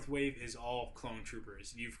the fourth wave is all clone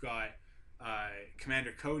troopers. You've got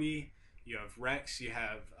Commander Cody, you have Rex, you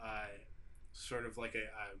have sort of like a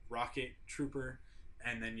rocket trooper,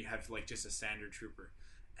 and then you have like just a standard trooper,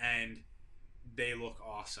 and they look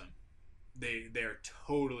awesome. They're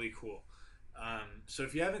totally cool. So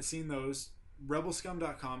if you haven't seen those,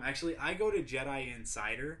 rebelscum.com. Actually, I go to Jedi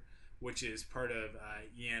Insider, which is part of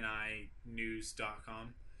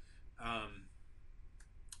eninews.com.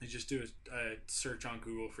 You just do a search on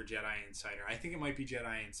Google for Jedi Insider. I think it might be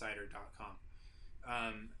JediInsider.com.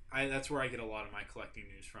 That's where I get a lot of my collecting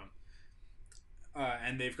news from.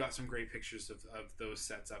 And they've got some great pictures of those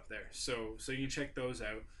sets up there. So you can check those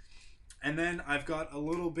out. And then I've got a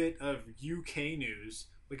little bit of UK news.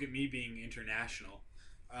 Look at me being international.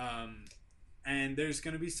 And there's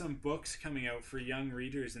going to be some books coming out for young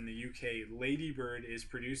readers in the UK. Ladybird is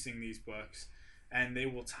producing these books, and they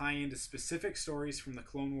will tie into specific stories from the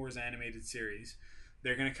Clone Wars animated series.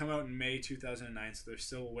 They're going to come out in May 2009, so they're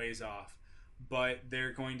still a ways off. but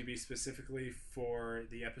they're going to be specifically for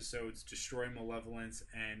the episodes Destroy Malevolence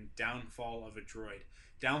and Downfall of a Droid.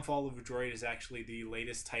 Downfall of a Droid is actually the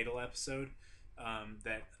latest title episode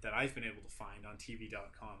that I've been able to find on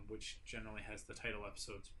TV.com, which generally has the title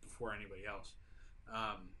episodes before anybody else.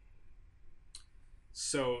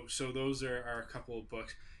 So those are a couple of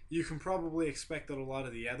books. You can probably expect that a lot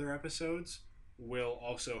of the other episodes will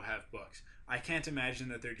also have books. I can't imagine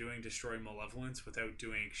that they're doing Destroy Malevolence without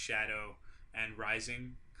doing Shadow and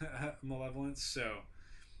Rising Malevolence. So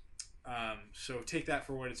take that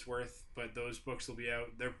for what it's worth. But those books will be out.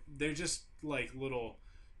 They're just like little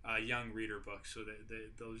young reader books, so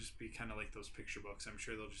they'll just be kind of like those picture books. I'm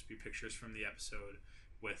sure they'll just be pictures from the episode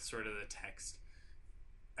with sort of the text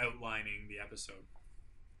outlining the episode.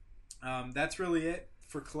 That's really it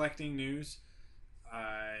for collecting news.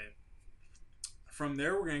 From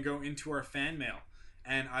there, we're going to go into our fan mail.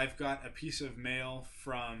 And I've got a piece of mail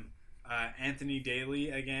from Anthony Daly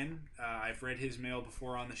again. I've read his mail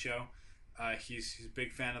before on the show. He's a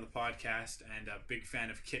big fan of the podcast and a big fan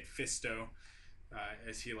of Kit Fisto,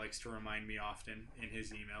 as he likes to remind me often in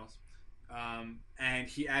his emails. And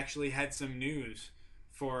he actually had some news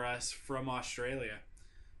for us from Australia.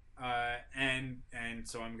 And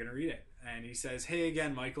so I'm going to read it. And he says, "Hey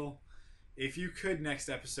again, Michael. If you could, next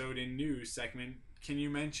episode in news segment, can you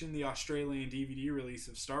mention the Australian DVD release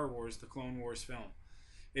of Star Wars, the Clone Wars film?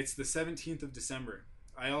 It's the 17th of December.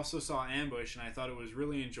 I also saw Ambush and I thought it was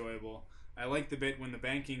really enjoyable. I liked the bit when the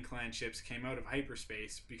banking clan ships came out of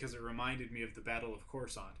hyperspace because it reminded me of the Battle of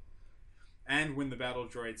Coruscant. And when the battle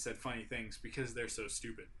droids said funny things because they're so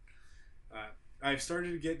stupid. I've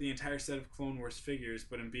started to get the entire set of Clone Wars figures,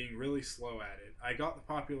 but I'm being really slow at it. I got the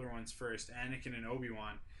popular ones first, Anakin and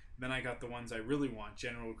Obi-Wan. Then I got the ones I really want,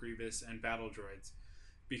 General Grievous and Battle Droids,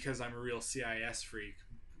 because I'm a real CIS freak.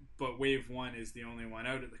 But Wave 1 is the only one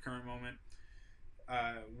out at the current moment.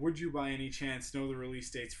 Would you by any chance know the release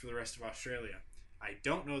dates for the rest of Australia? I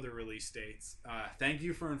don't know the release dates. Thank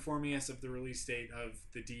you for informing us of the release date of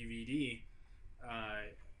the DVD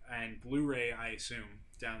and Blu-ray, I assume,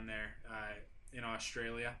 down there in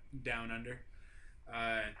Australia, down under.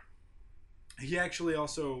 He actually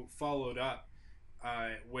also followed up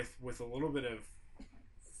with a little bit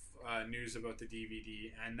of news about the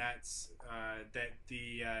DVD, and that's that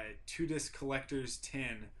the 2-disc collector's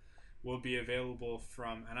tin will be available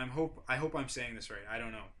from, and I hope I'm saying this right. I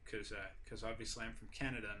don't know, because obviously I'm from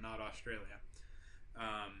Canada, not Australia.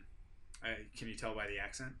 Can you tell by the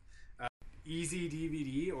accent? Easy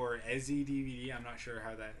DVD or Ezzy DVD. I'm not sure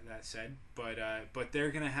how that's said, but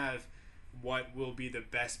they're gonna have what will be the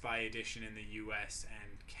Best Buy edition in the U.S.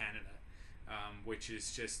 and Canada, which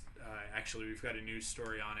is just actually we've got a news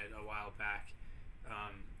story on it a while back,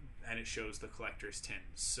 and it shows the collector's tin.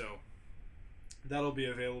 So that'll be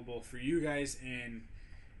available for you guys in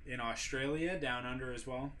Australia, down under as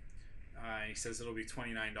well. He says it'll be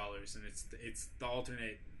 $29, and it's the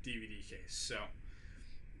alternate DVD case. So.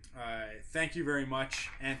 Thank you very much,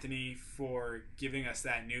 Anthony, for giving us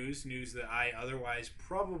that news that I otherwise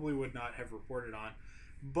probably would not have reported on.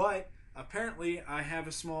 But apparently I have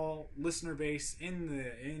a small listener base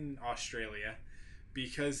in Australia,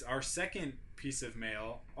 because our second piece of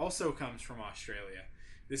mail also comes from Australia.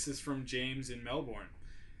 This is from James in Melbourne.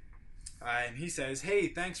 And he says, "Hey,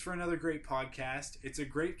 thanks for another great podcast. It's a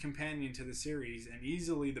great companion to the series and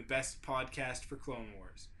easily the best podcast for Clone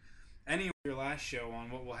Wars. Anyway, your last show on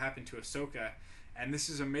what will happen to Ahsoka, and this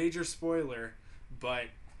is a major spoiler, but,"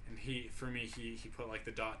 and he put like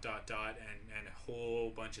the ... and a whole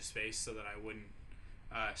bunch of space so that I wouldn't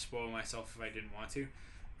spoil myself if I didn't want to.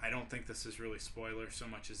 I don't think this is really spoiler so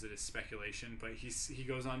much as it is speculation, but he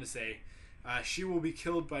goes on to say, "She will be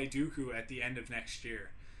killed by Dooku at the end of next year.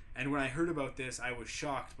 And when I heard about this, I was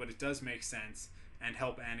shocked, but it does make sense and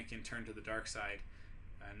help Anakin turn to the dark side."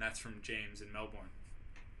 And that's from James in Melbourne.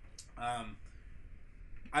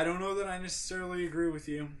 I don't know that I necessarily agree with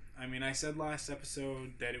you. I mean, I said last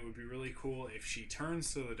episode that it would be really cool if she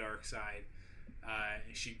turns to the dark side,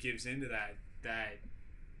 and she gives into that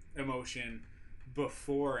emotion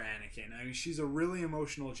before Anakin. I mean, she's a really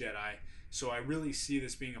emotional Jedi, so I really see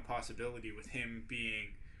this being a possibility with him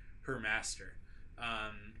being her master.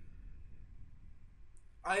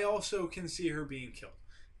 I also can see her being killed.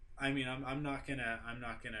 I mean, I'm not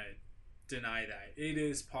gonna deny that. It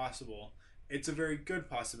is possible. It's a very good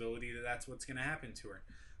possibility that that's what's going to happen to her.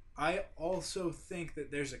 I also think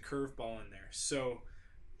that there's a curveball in there. So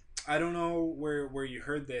I don't know where you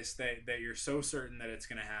heard this, that you're so certain that it's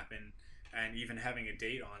going to happen, and even having a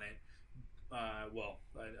date on it. A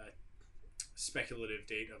speculative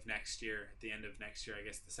date of next year, at the end of next year, I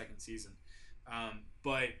guess the second season.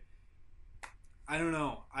 But I don't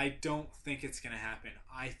know. I don't think it's going to happen.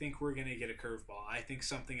 I think we're going to get a curveball. I think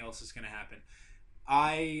something else is going to happen.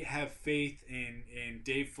 I have faith in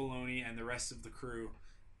Dave Filoni and the rest of the crew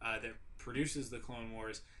that produces the Clone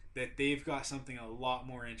Wars, that they've got something a lot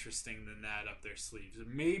more interesting than that up their sleeves.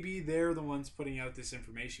 Maybe they're the ones putting out this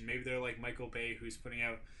information. Maybe they're like Michael Bay, who's putting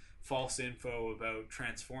out false info about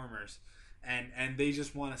Transformers, and they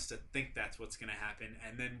just want us to think that's what's going to happen.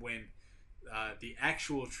 And then when the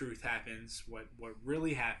actual truth happens, what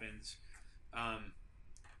really happens,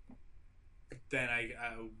 then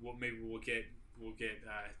maybe we'll get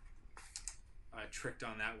tricked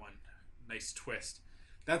on that one. Nice twist.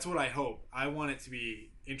 That's what I hope. I want it to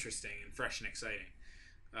be interesting and fresh and exciting,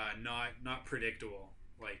 not predictable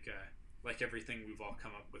like everything we've all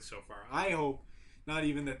come up with so far. I hope not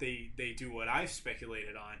even that they do what I've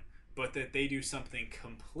speculated on, but that they do something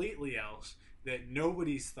completely else that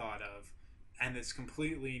nobody's thought of, and that's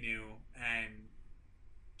completely new and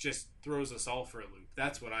just throws us all for a loop.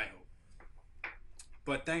 That's what I hope.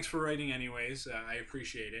 But thanks for writing anyways. I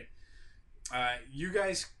appreciate it. You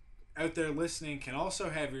guys out there listening can also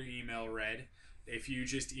have your email read if you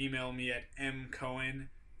just email me at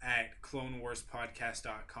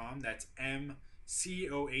mcohen@clonewarspodcast.com. That's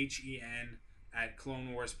MCOHEN at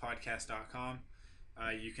clonewarspodcast.com.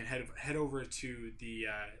 You can head over to the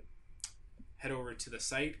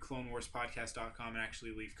site clonewarspodcast.com and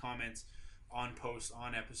actually leave comments on posts,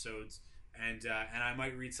 on episodes, and I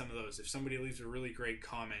might read some of those. If somebody leaves a really great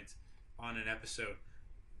comment on an episode,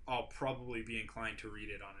 I'll probably be inclined to read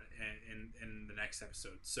it on it in the next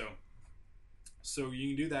episode. So you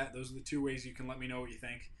can do that. Those are the two ways you can let me know what you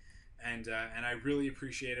think, and I really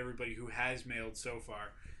appreciate everybody who has mailed so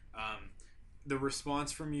far. The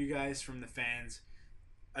response from you guys, from the fans,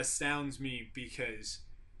 astounds me, because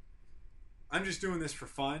I'm just doing this for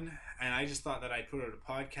fun, and I just thought that I'd put out a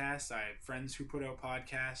podcast. I have friends who put out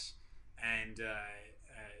podcasts, and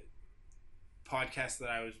podcasts that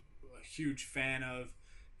I was a huge fan of,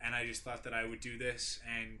 and I just thought that I would do this,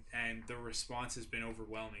 and the response has been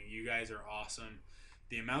overwhelming. You guys are awesome.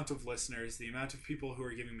 The amount of listeners, the amount of people who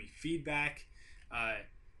are giving me feedback,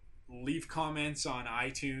 leave comments on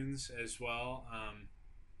iTunes as well.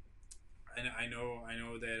 And I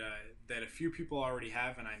know that a few people already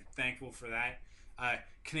have, and I'm thankful for that.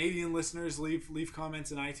 Canadian listeners, leave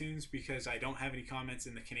comments in iTunes, because I don't have any comments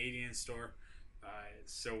in the Canadian store.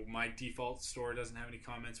 So my default store doesn't have any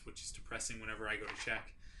comments, which is depressing whenever I go to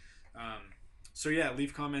check. So yeah,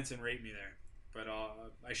 leave comments and rate me there. But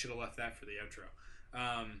I should have left that for the outro.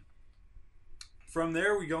 From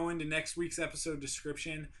there, we go into next week's episode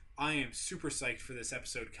description. I am super psyched for this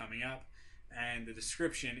episode coming up. And the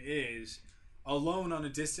description is: alone on a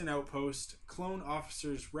distant outpost, clone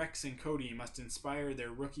officers Rex and Cody must inspire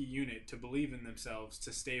their rookie unit to believe in themselves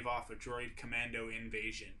to stave off a droid commando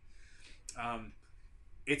invasion.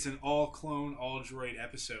 It's an all-clone, all-droid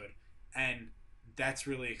episode, and that's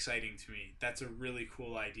really exciting to me. That's a really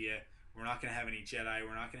cool idea. We're not going to have any Jedi.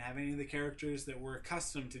 We're not going to have any of the characters that we're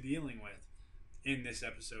accustomed to dealing with in this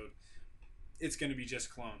episode. It's going to be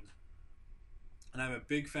just clones. And I'm a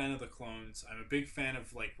big fan of the clones. I'm a big fan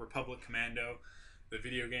of Republic Commando, the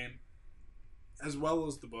video game, as well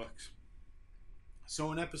as the books.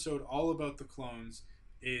 So an episode all about the clones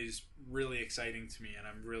is really exciting to me, and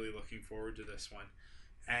I'm really looking forward to this one.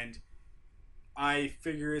 And I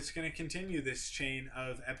figure it's going to continue this chain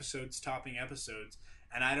of episodes topping episodes,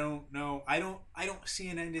 and I don't know. I don't see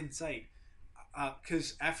an end in sight.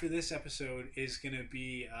 Because after this episode is going to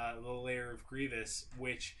be The Lair of Grievous,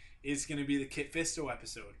 which is going to be the Kit Fisto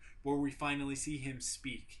episode, where we finally see him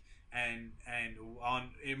speak, and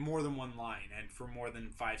in more than one line, and for more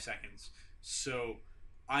than 5 seconds. So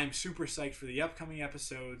I'm super psyched for the upcoming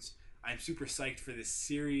episodes. I'm super psyched for this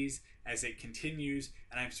series as it continues,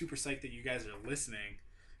 and I'm super psyched that you guys are listening.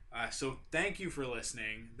 So thank you for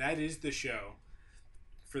listening. That is the show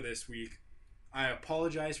for this week. I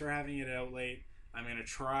apologize for having it out late. I'm gonna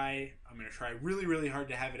try really, really hard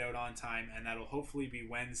to have it out on time, and that'll hopefully be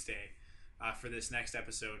Wednesday for this next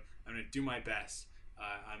episode. I'm gonna do my best.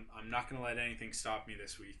 I'm not gonna let anything stop me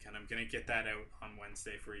this week, and I'm gonna get that out on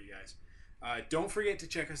Wednesday for you guys. Don't forget to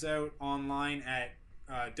check us out online at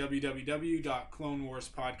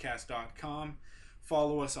www.clonewarspodcast.com.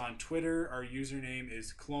 Follow us on Twitter. Our username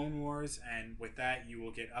is Clone Wars, and with that, you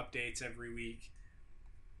will get updates every week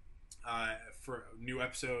for new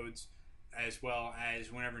episodes, as well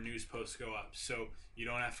as whenever news posts go up. So you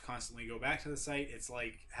don't have to constantly go back to the site. It's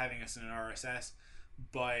like having us in an RSS,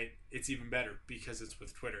 but it's even better because it's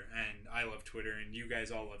with Twitter, and I love Twitter, and you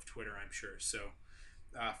guys all love Twitter, I'm sure. So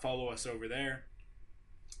follow us over there,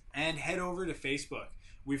 and head over to Facebook.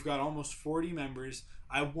 We've got almost 40 members.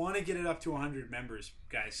 I want to get it up to 100 members,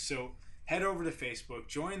 guys. So head over to Facebook,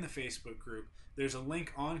 join the Facebook group. There's a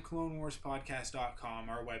link on CloneWarsPodcast.com,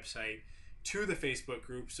 our website, to the Facebook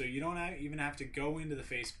group, so you don't even have to go into the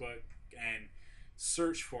Facebook and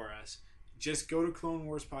search for us. Just go to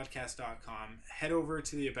CloneWarsPodcast.com, head over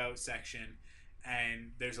to the About section,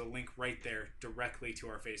 and there's a link right there directly to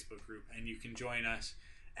our Facebook group, and you can join us.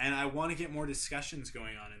 And I want to get more discussions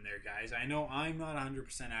going on in there, guys. I know I'm not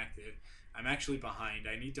 100% active. I'm actually behind.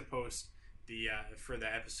 I need to post for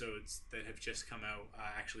the episodes that have just come out,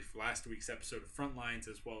 actually for last week's episode of Frontlines,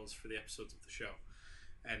 as well as for the episodes of the show.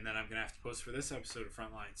 And then I'm going to have to post for this episode of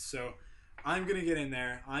Frontlines. So I'm going to get in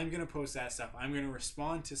there. I'm going to post that stuff. I'm going to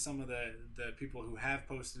respond to some of the people who have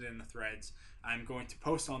posted in the threads. I'm going to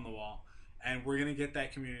post on the wall. And we're going to get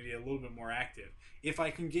that community a little bit more active. If I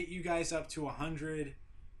can get you guys up to 100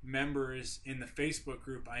 members in the Facebook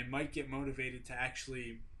group, I might get motivated to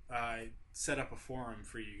actually set up a forum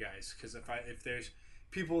for you guys. Because if there's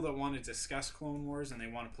people that want to discuss Clone Wars and they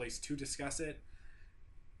want a place to discuss it,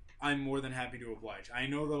 I'm more than happy to oblige. I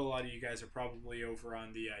know that a lot of you guys are probably over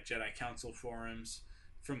on the Jedi Council forums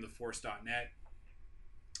from theforce.net.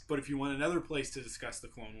 But if you want another place to discuss the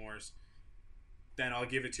Clone Wars, then I'll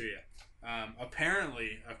give it to you.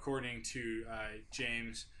 Apparently, according to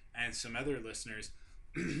James and some other listeners,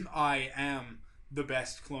 I am the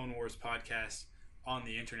best Clone Wars podcast on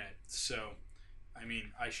the internet. So, I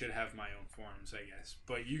mean, I should have my own forums, I guess.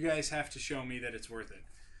 But you guys have to show me that it's worth it.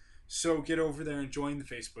 So get over there and join the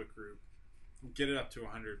Facebook group. Get it up to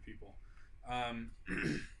 100 people.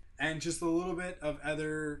 And just a little bit of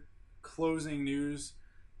other closing news.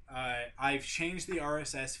 I've changed the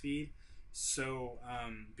RSS feed. So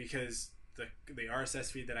because the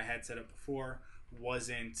RSS feed that I had set up before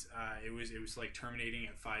wasn't, it was like terminating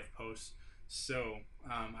at 5 posts. So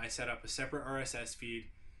I set up a separate RSS feed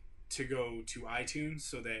to go to iTunes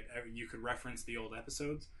so that you could reference the old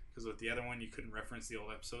episodes. Because with the other one, you couldn't reference the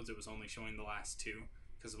old episodes. It was only showing the last 2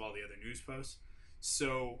 because of all the other news posts.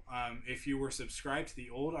 So if you were subscribed to the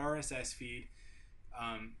old RSS feed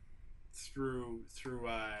through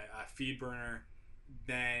FeedBurner,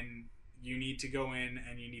 then you need to go in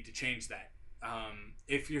and you need to change that.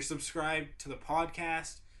 If you're subscribed to the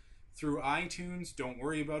podcast through iTunes, don't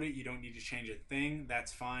worry about it. You don't need to change a thing.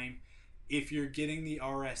 That's fine. If you're getting the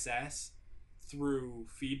RSS through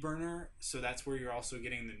FeedBurner, so that's where you're also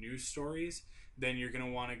getting the news stories, then you're going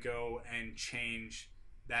to want to go and change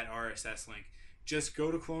that RSS link. Just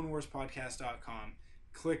go to CloneWarsPodcast.com,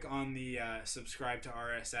 click on the subscribe to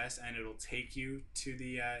RSS, and it'll take you to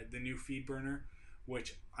the new FeedBurner,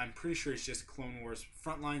 which I'm pretty sure is just Clone Wars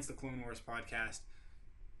Frontlines, the Clone Wars podcast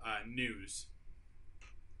news.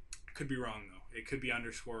 Could be wrong though. It could be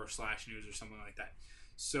 _ or /news or something like that.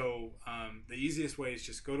 So the easiest way is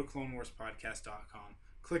just go to CloneWarsPodcast.com,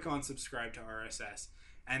 click on subscribe to RSS,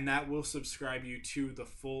 and that will subscribe you to the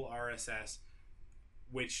full RSS,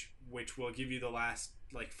 which will give you the last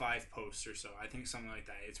like 5 posts or so. I think something like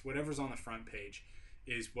that. It's whatever's on the front page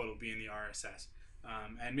is what'll be in the RSS.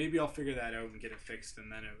 And maybe I'll figure that out and get it fixed,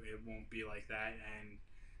 and then it won't be like that, and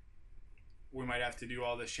we might have to do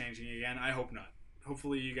all this changing again. I hope not.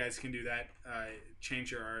 Hopefully you guys can do that.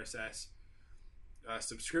 Change your RSS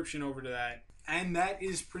subscription over to that. And that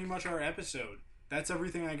is pretty much our episode. That's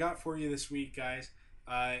everything I got for you this week, guys.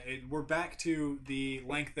 We're back to the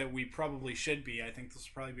length that we probably should be. I think this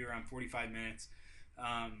will probably be around 45 minutes,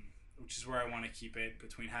 which is where I want to keep it,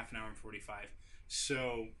 between half an hour and 45.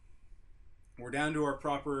 So we're down to our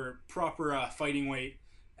proper fighting weight,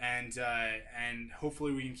 and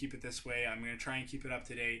hopefully we can keep it this way. I'm going to try and keep it up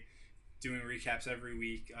to date, doing recaps every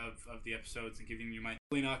week of the episodes and giving you my...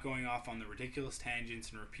 Really not going off on the ridiculous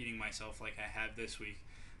tangents and repeating myself like I have this week.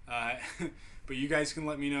 But you guys can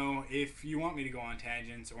let me know if you want me to go on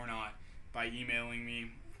tangents or not by emailing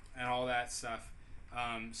me and all that stuff.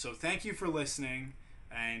 So thank you for listening,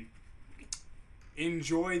 and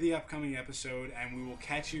enjoy the upcoming episode, and we will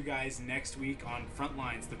catch you guys next week on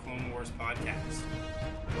Frontlines, the Clone Wars podcast.